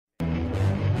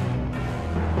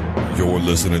You're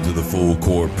listening to the Full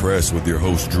Court Press with your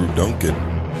host, Drew Duncan.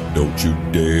 Don't you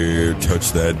dare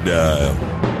touch that dial.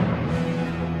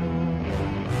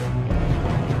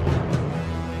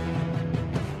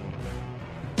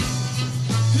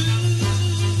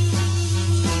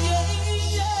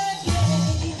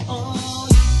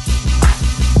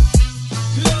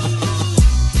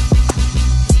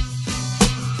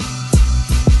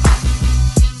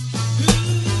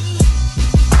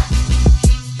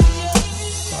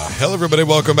 Hello, everybody.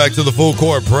 Welcome back to the Full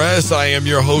Court Press. I am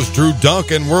your host, Drew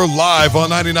Duncan. We're live on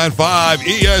 99.5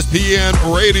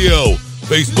 ESPN Radio,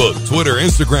 Facebook, Twitter,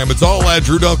 Instagram. It's all at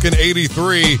Drew Duncan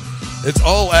 83. It's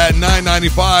all at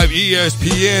 995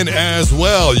 ESPN as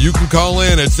well. You can call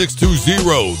in at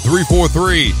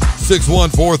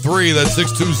 620-343-6143. That's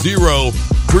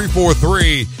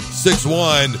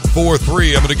 620-343-6143.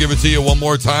 I'm going to give it to you one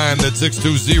more time. That's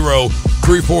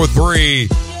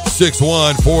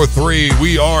 620-343-6143.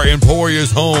 We are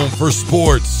Emporia's home for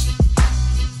sports.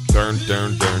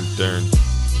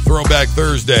 Throwback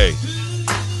Thursday.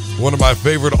 One of my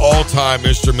favorite all-time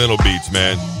instrumental beats,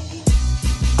 man.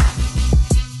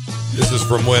 This is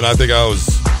from when I think I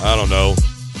was,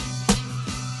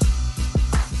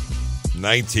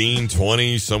 19,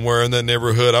 20, somewhere in that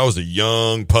neighborhood. I was a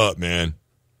young pup, man.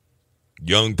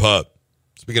 Young pup.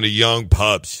 Speaking of young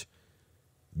pups,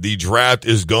 the draft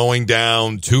is going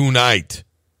down tonight.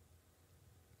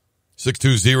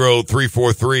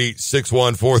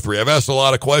 620-343-6143. I've asked a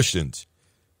lot of questions.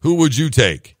 Who would you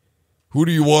take? Who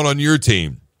do you want on your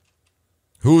team?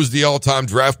 Who is the all-time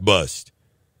draft bust?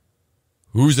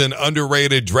 Who's an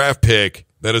underrated draft pick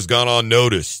that has gone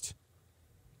unnoticed?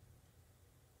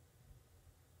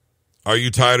 Are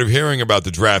you tired of hearing about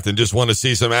the draft and just want to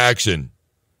see some action?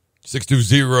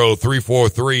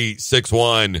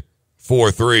 620-343-6143.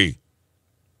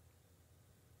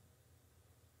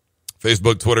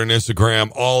 Facebook, Twitter, and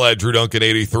Instagram, all at Drew Duncan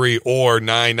 83 or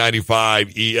 995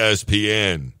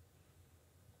 ESPN.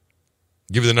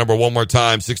 Give you the number one more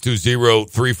time,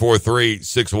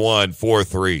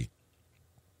 620-343-6143.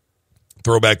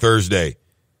 Throwback Thursday.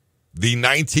 The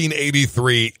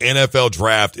 1983 NFL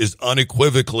Draft is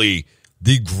unequivocally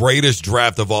the greatest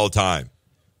draft of all time.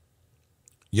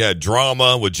 You had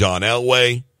drama with John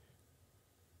Elway.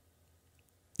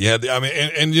 Yeah,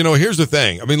 and here's the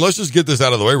thing. Let's just get this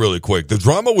out of the way really quick. The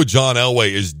drama with John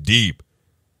Elway is deep.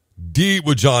 Deep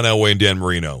with John Elway and Dan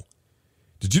Marino.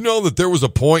 Did you know that there was a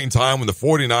point in time when the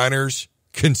 49ers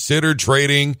considered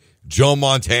trading Joe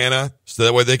Montana so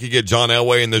that way they could get John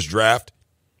Elway in this draft?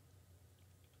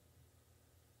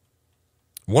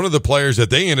 One of the players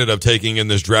that they ended up taking in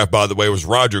this draft, by the way, was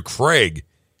Roger Craig,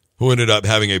 who ended up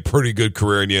having a pretty good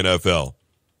career in the NFL.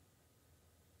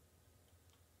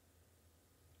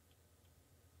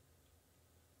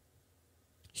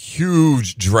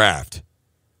 Huge draft.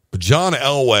 But John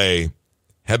Elway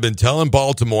had been telling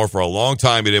Baltimore for a long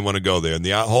time he didn't want to go there. And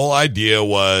the whole idea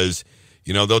was,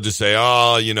 they'll just say,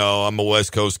 I'm a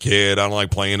West Coast kid. I don't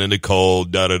like playing in the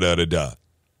cold, da-da-da-da-da.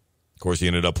 Of course, he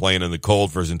ended up playing in the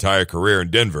cold for his entire career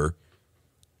in Denver.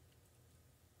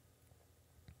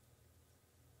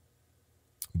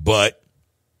 But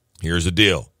here's the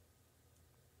deal.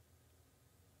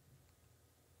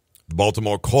 The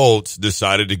Baltimore Colts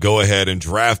decided to go ahead and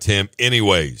draft him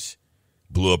anyways.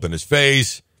 Blew up in his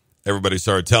face. Everybody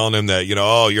started telling him that,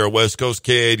 you're a West Coast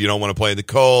kid. You don't want to play in the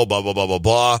cold, blah, blah, blah, blah,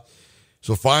 blah.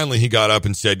 So finally he got up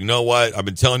and said, you know what? I've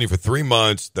been telling you for 3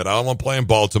 months that I don't want to play in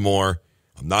Baltimore.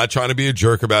 I'm not trying to be a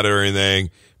jerk about it or anything,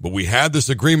 but we had this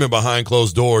agreement behind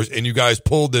closed doors, and you guys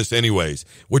pulled this anyways,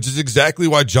 which is exactly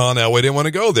why John Elway didn't want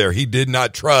to go there. He did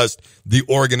not trust the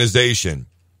organization.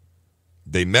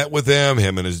 They met with him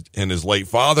and his late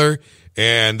father,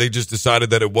 and they just decided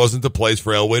that it wasn't the place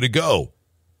for Elway to go.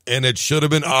 And it should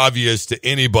have been obvious to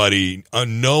anybody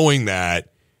knowing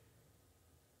that.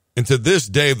 And to this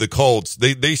day, the Colts,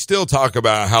 they still talk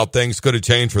about how things could have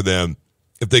changed for them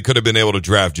if they could have been able to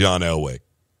draft John Elway.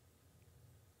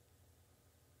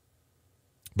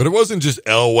 But it wasn't just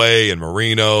Elway and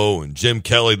Marino and Jim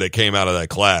Kelly that came out of that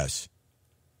class.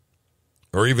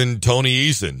 Or even Tony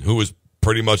Eason, who was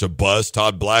pretty much a bust.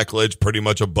 Todd Blackledge, pretty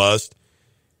much a bust.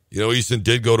 Eason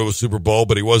did go to a Super Bowl,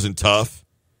 but he wasn't tough.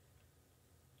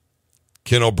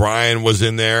 Ken O'Brien was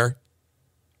in there.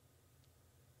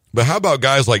 But how about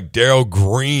guys like Darrell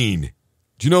Green?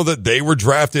 Do you know that they were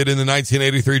drafted in the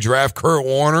 1983 draft? Kurt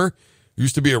Warner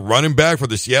used to be a running back for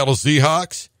the Seattle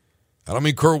Seahawks. I don't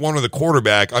mean Kurt Warner, the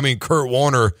quarterback. I mean Kurt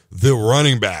Warner, the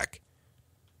running back,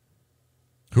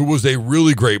 who was a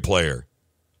really great player.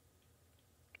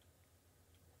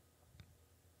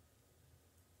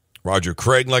 Roger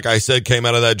Craig, like I said, came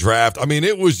out of that draft.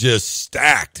 It was just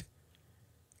stacked.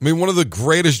 I mean, one of the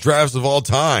greatest drafts of all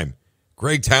time.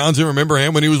 Greg Townsend, remember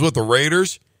him when he was with the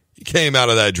Raiders? He came out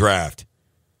of that draft.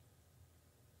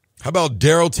 How about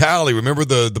Darryl Talley? Remember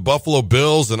the Buffalo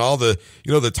Bills and all the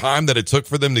time that it took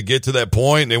for them to get to that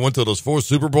point, and they went to those 4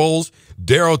 Super Bowls?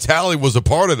 Darryl Talley was a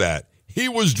part of that. He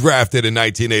was drafted in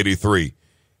 1983.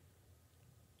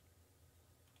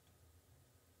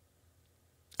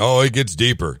 Oh, it gets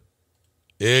deeper.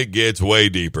 It gets way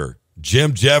deeper.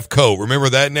 Jim Jeffcoat, remember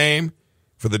that name?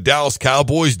 For the Dallas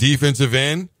Cowboys defensive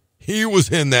end? He was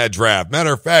in that draft.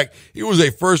 Matter of fact, he was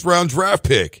a first-round draft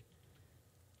pick.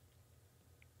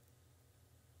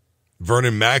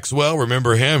 Vernon Maxwell,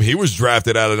 remember him? He was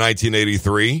drafted out of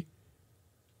 1983.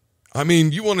 I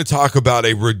mean, you want to talk about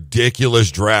a ridiculous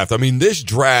draft. I mean, this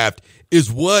draft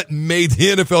is what made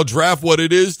the NFL draft what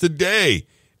it is today.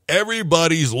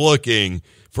 Everybody's looking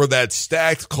for that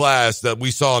stacked class that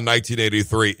we saw in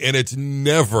 1983, and it's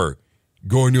never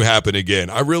going to happen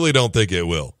again. I really don't think it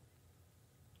will.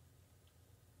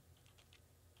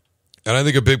 And I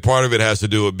think a big part of it has to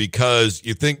do with because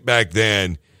you think back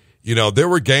then, there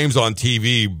were games on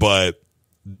TV, but,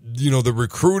 the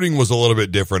recruiting was a little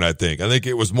bit different, I think. I think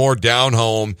it was more down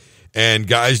home, and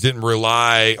guys didn't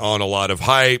rely on a lot of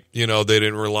hype. They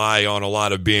didn't rely on a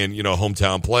lot of being,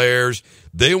 hometown players.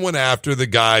 They went after the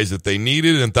guys that they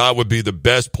needed and thought would be the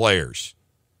best players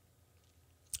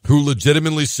who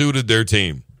legitimately suited their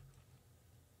team.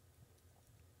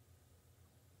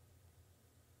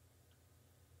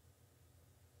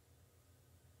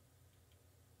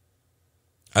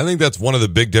 I think that's one of the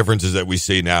big differences that we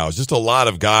see now. It's just a lot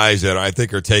of guys that I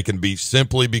think are taken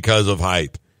simply because of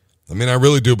hype. I mean, I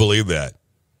really do believe that.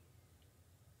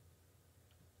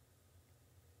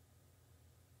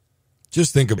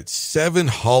 Just think of it. 7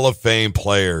 Hall of Fame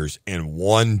players in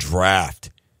one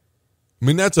draft. I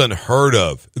mean, that's unheard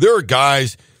of. There are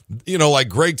guys, like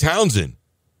Greg Townsend,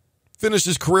 finished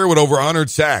his career with over 100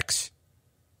 sacks.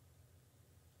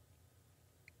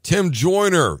 Tim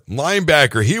Joyner,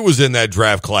 linebacker, he was in that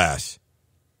draft class.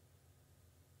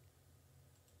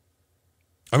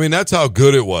 I mean, that's how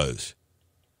good it was.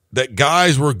 That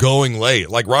guys were going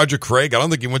late. Like Roger Craig, I don't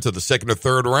think he went to the 2nd or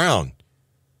 3rd round.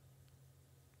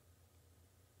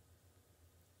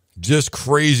 Just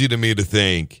crazy to me to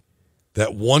think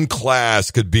that one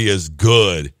class could be as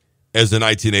good as the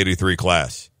 1983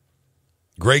 class.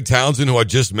 Greg Townsend, who I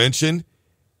just mentioned,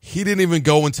 he didn't even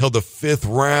go until the 5th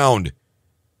round.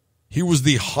 He was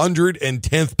the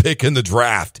 110th pick in the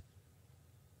draft.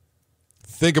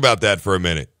 Think about that for a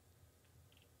minute.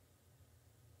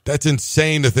 That's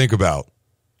insane to think about.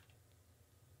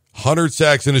 100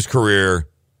 sacks in his career,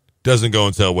 doesn't go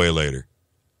until way later.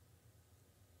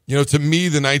 To me,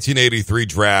 the 1983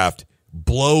 draft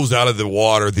blows out of the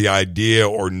water the idea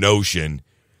or notion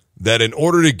that in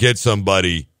order to get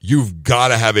somebody, you've got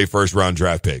to have a first-round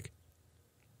draft pick.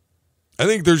 I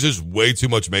think there's just way too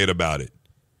much made about it.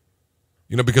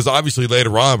 Because obviously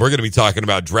later on, we're going to be talking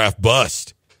about draft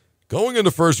bust. Going in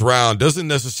the first round doesn't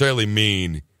necessarily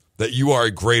mean that you are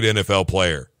a great NFL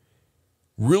player.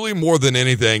 Really, more than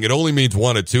anything, it only means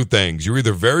one of two things. You're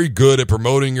either very good at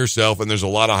promoting yourself and there's a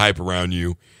lot of hype around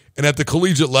you, and at the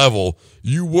collegiate level,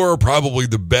 you were probably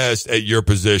the best at your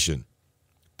position.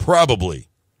 Probably.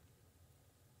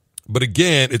 But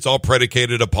again, it's all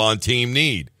predicated upon team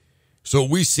need. So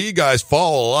we see guys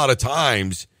fall a lot of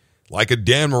times like a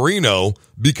Dan Marino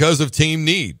because of team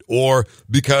need, or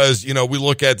because, we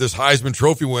look at this Heisman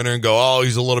Trophy winner and go, oh,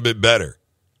 he's a little bit better.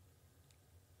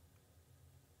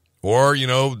 Or,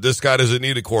 this guy doesn't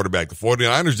need a quarterback. The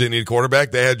 49ers didn't need a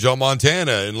quarterback. They had Joe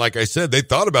Montana. And like I said, they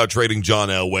thought about trading John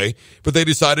Elway, but they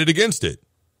decided against it.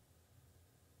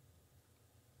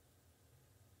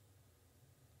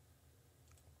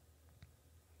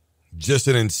 Just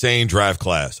an insane draft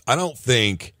class. I don't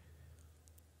think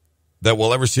that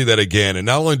we'll ever see that again. And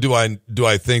not only do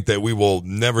I think that we will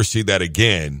never see that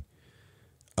again,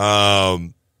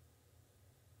 but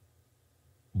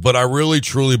I really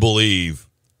truly believe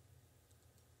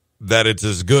that it's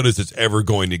as good as it's ever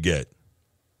going to get.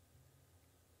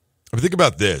 I mean, think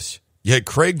about this. You had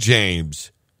Craig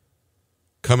James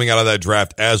coming out of that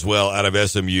draft as well, out of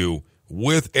SMU,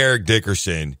 with Eric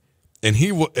Dickerson,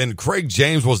 and Craig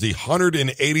James was the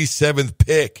 187th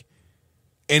pick,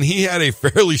 and he had a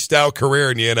fairly stout career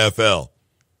in the NFL.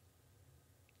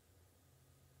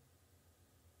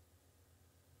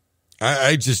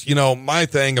 I just, my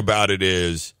thing about it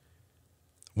is,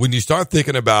 when you start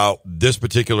thinking about this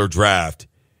particular draft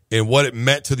and what it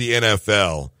meant to the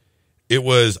NFL, it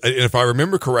was, and if I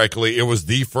remember correctly, it was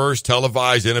the first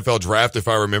televised NFL draft, if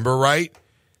I remember right.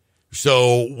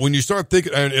 So when you start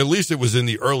thinking, and at least it was in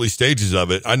the early stages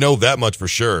of it, I know that much for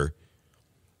sure.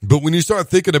 But when you start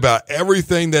thinking about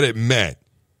everything that it meant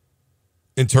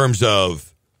in terms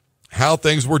of how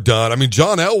things were done, I mean,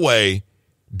 John Elway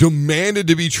demanded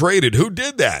to be traded. Who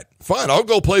did that? Fine, I'll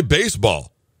go play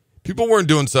baseball. People weren't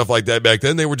doing stuff like that back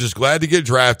then. They were just glad to get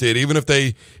drafted, even if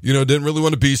they, didn't really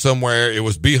want to be somewhere. It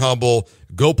was be humble,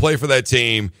 go play for that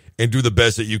team, and do the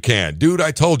best that you can. Dude,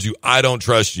 I told you, I don't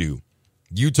trust you.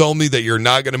 You told me that you're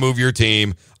not going to move your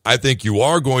team. I think you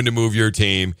are going to move your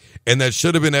team. And that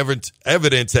should have been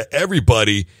evident to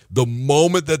everybody the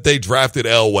moment that they drafted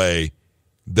Elway,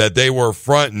 that they were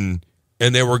fronting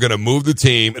and they were going to move the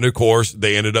team. And, of course,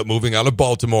 they ended up moving out of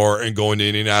Baltimore and going to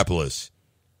Indianapolis.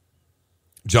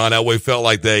 John Elway felt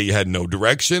like they had no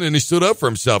direction, and he stood up for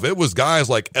himself. It was guys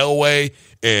like Elway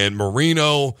and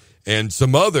Marino and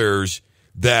some others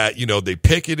that, they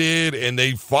picketed and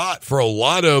they fought for a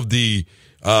lot of the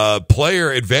player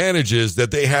advantages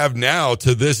that they have now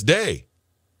to this day.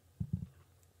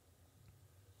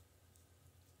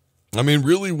 I mean,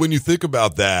 really, when you think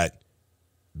about that,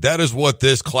 that is what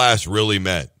this class really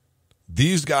meant.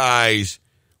 These guys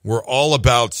were all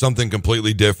about something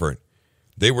completely different.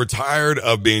 They were tired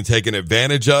of being taken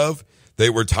advantage of. They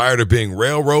were tired of being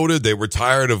railroaded. They were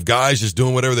tired of guys just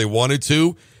doing whatever they wanted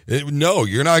to. No,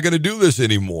 you're not going to do this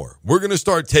anymore. We're going to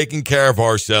start taking care of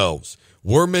ourselves.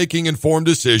 We're making informed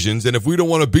decisions, and if we don't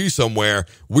want to be somewhere,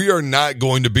 we are not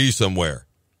going to be somewhere.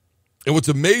 And what's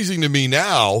amazing to me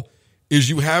now is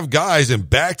you have guys in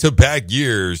back-to-back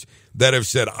years that have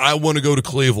said, I want to go to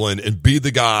Cleveland and be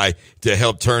the guy to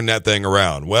help turn that thing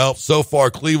around. Well, so far,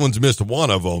 Cleveland's missed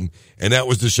one of them, and that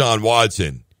was Deshaun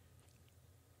Watson.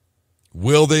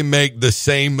 Will they make the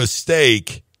same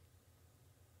mistake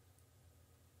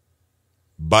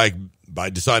by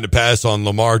deciding to pass on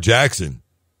Lamar Jackson?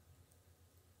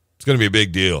 It's going to be a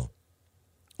big deal.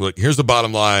 Look, here's the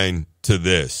bottom line to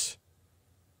this.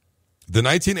 The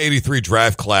 1983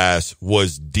 draft class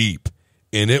was deep,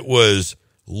 and it was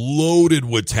loaded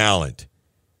with talent.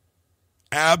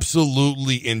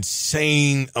 Absolutely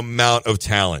insane amount of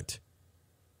talent.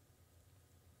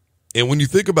 And when you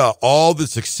think about all the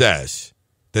success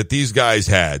that these guys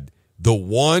had, the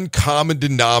one common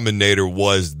denominator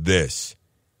was this.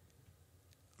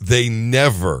 They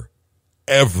never,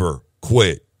 ever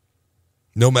quit.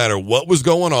 No matter what was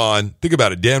going on. Think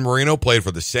about it. Dan Marino played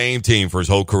for the same team for his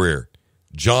whole career.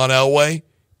 John Elway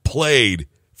played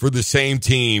for the same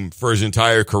team for his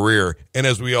entire career. And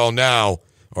as we all know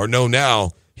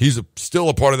now, he's still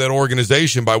a part of that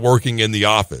organization by working in the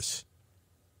office.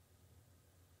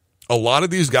 A lot of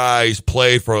these guys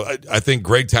played for, I think,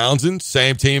 Greg Townsend,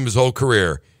 same team his whole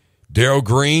career. Darryl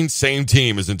Green, same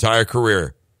team his entire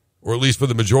career, or at least for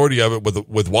the majority of it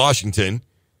with Washington.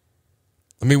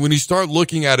 I mean, when you start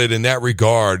looking at it in that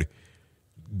regard,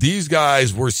 these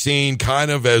guys were seen kind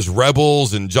of as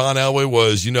rebels, and John Elway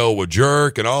was, a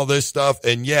jerk and all this stuff,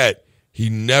 and yet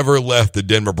he never left the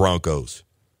Denver Broncos.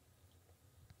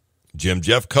 Jim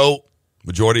Jeffcoat,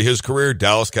 majority of his career,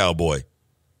 Dallas Cowboy.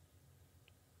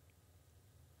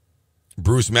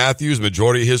 Bruce Matthews,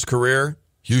 majority of his career,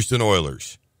 Houston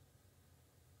Oilers.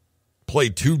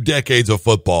 Played 2 decades of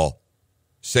football,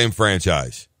 same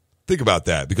franchise. Think about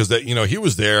that, because he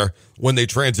was there when they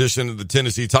transitioned to the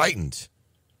Tennessee Titans.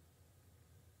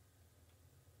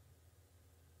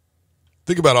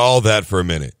 Think about all that for a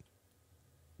minute.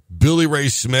 Billy Ray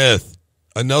Smith,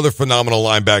 another phenomenal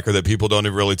linebacker that people don't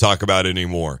even really talk about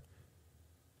anymore.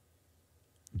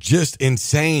 Just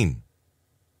insane.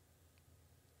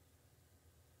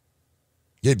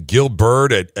 You had Gil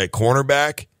Byrd at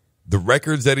cornerback. The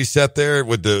records that he set there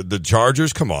with the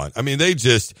Chargers, come on. I mean,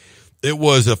 it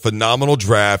was a phenomenal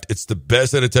draft. It's the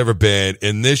best that it's ever been.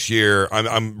 And this year,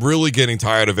 I'm really getting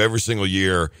tired of every single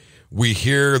year we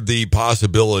hear the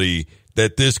possibility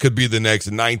that this could be the next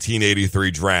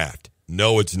 1983 draft.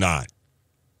 No, it's not.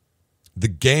 The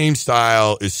game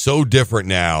style is so different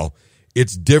now.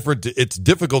 It's different. It's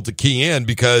difficult to key in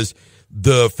because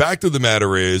the fact of the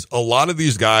matter is a lot of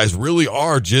these guys really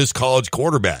are just college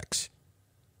quarterbacks.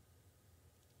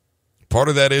 Part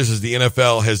of that is the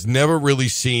NFL has never really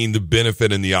seen the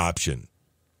benefit in the option.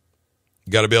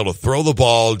 You got to be able to throw the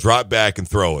ball, drop back, and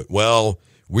throw it. Well,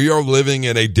 we are living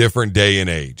in a different day and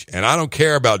age, and I don't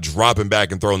care about dropping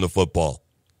back and throwing the football.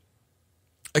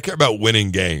 I care about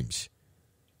winning games.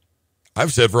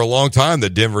 I've said for a long time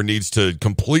that Denver needs to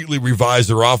completely revise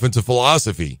their offensive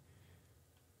philosophy.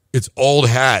 It's old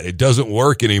hat. It doesn't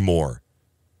work anymore.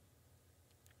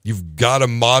 You've got to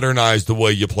modernize the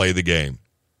way you play the game.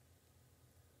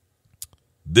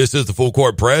 This is the Full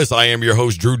Court Press. I am your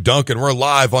host, Drew Duncan. We're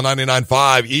live on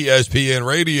 99.5 ESPN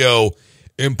Radio,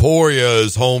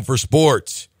 Emporia's home for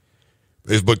sports.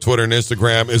 Facebook, Twitter, and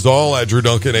Instagram is all at Drew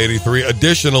Duncan 83.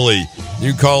 Additionally,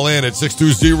 you can call in at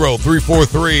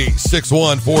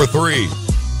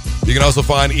 620-343-6143. You can also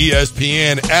find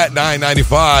ESPN at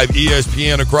 995,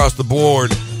 ESPN across the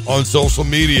board on social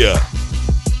media.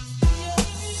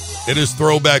 It is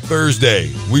Throwback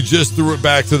Thursday. We just threw it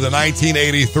back to the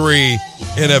 1983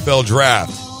 NFL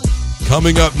Draft.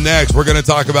 Coming up next, we're going to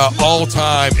talk about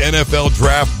all-time NFL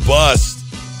Draft bust.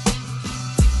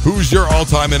 Who's your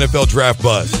all-time NFL Draft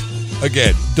bust?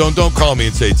 Again, don't call me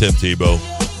and say Tim Tebow.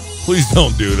 Please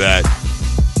don't do that.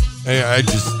 I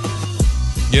just,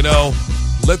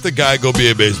 let the guy go be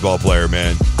a baseball player,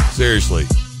 man. Seriously.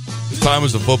 His time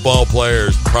as a football player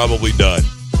is probably done.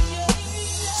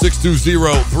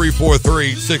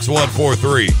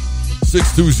 620-343-6143.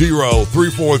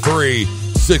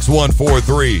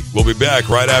 620-343-6143. We'll be back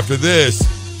right after this.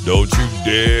 Don't you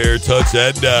dare touch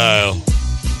that dial.